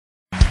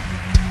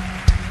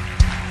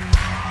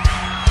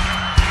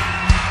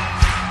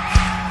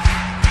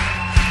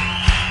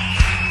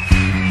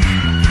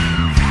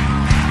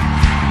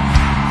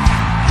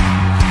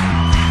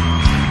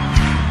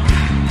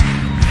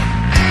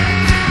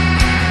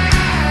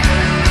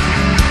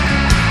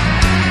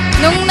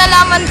Nung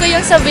nalaman ko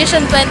yung sa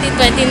Vision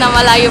 2020 na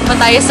malayo pa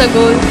tayo sa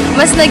goal,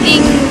 mas naging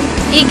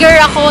eager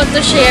ako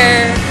to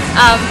share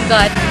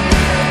God.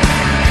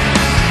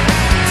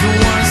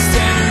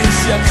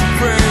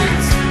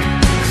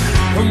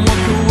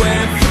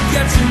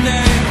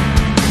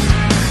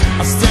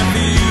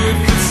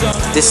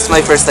 This is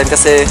my first time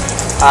kasi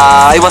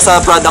I was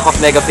a product of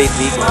Mega Faith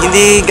Week.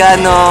 Hindi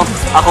gaano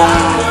akong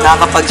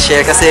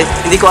nakakapag-share kasi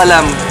hindi ko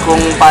alam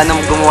kung paano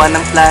gumawa ng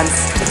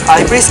plans.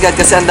 I praise God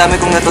kasi ang dami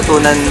kong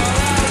natutunan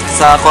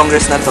sa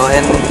Congress na to,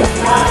 and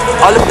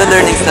all of the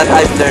learnings that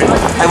I've learned,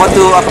 I want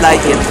to apply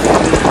it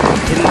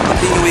in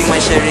continuing my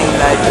sharing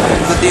life,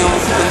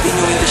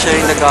 continuing to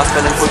sharing the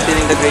gospel and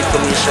fulfilling the Great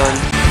Commission.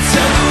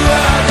 Tell the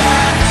world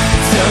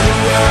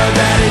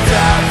that He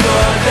died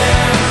for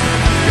them.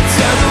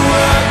 Tell the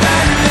world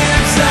that He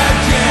lives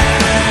again.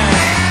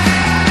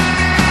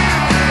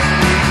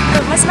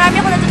 Mas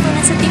marami ako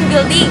natutunan sa team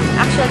building,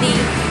 actually.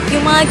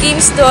 Yung mga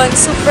games doon,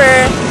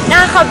 super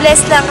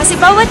nakaka-bless lang. Kasi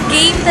bawat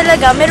game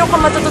talaga, meron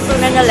kang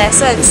matututunan na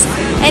lessons.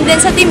 And then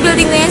sa team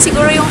building na yan,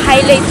 siguro yung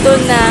highlight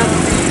doon na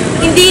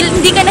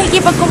hindi ka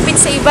nakikipag-compete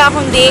sa iba,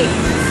 kundi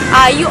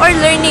you are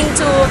learning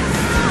to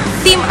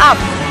team up.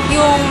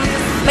 Yung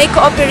may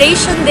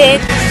cooperation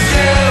din.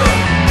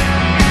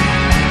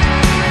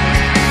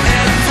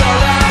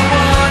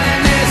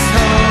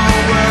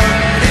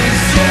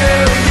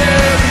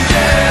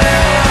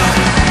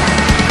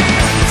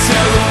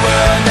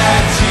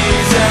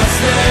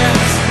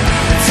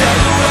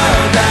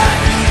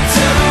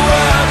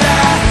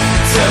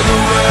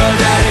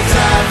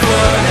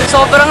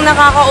 Sobrang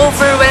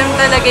nakaka-overwhelm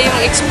talaga yung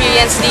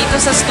experience dito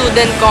sa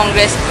Student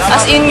Congress.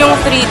 As in yung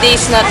 3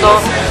 days na to,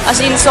 as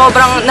in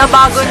sobrang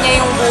nabago niya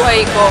yung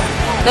buhay ko.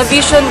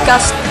 Na-vision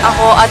cast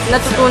ako at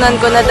natutunan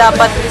ko na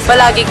dapat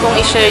palagi kong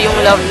i-share yung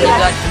love ni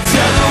God.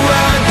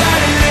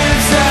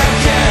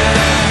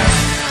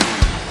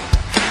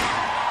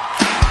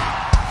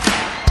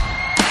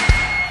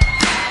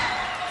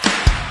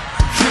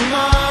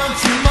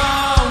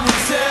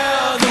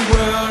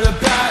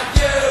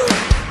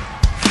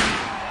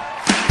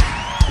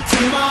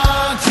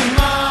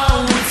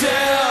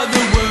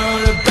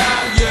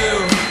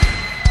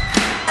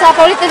 Sa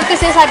paulitin ko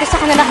sinasabi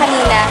sa kanila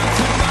kanina,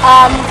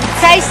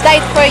 Christ died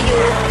for you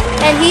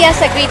and He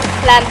has a great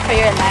plan for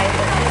your life.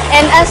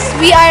 And as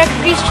we are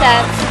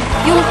Christians,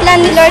 yung plan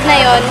ni Lord na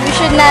yon, we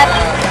should not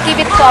keep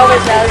it to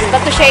ourselves,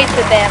 but to share it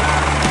to them.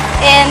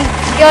 And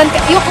yun,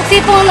 yung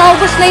tipong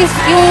naubos na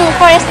yung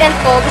forest end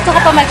ko, gusto ko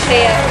pa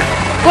mag-share.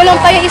 Kulang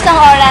pa yung 1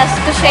 oras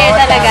to share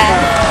talaga.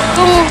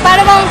 Kung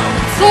parang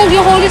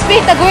yung Holy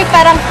Spirit nag-work,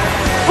 parang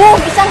boom,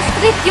 isang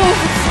street yung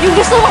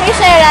gusto mong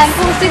i-sharean,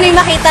 kung sino yung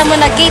makita mo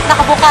na gate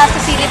nakabukas,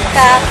 sasilip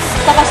ka,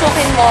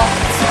 papasukin mo.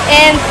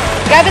 And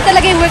grabe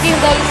talaga yung working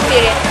of the Holy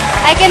Spirit.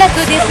 I cannot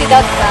do this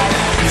without God.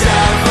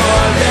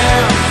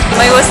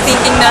 I was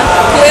thinking na,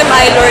 who am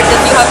I, Lord,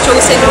 that you have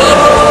chosen me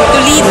to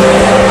lead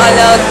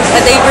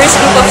a diverse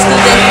group of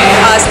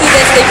students,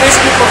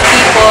 diverse group of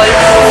people.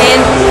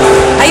 And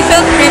I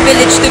felt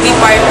privileged to be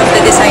part of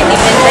the design team,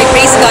 and I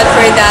praise God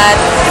for that.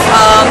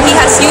 He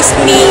has used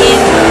me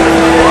in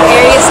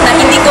areas na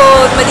hindi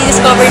ko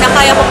madi-discover na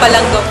kaya ko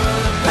palang go.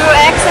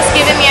 CruX has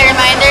given me a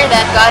reminder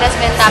that God has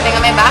been tapping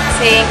on my back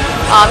saying,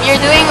 you're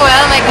doing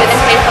well, my good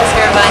and faithful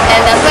servant,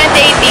 and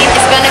 2018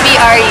 is gonna be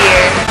our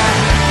year.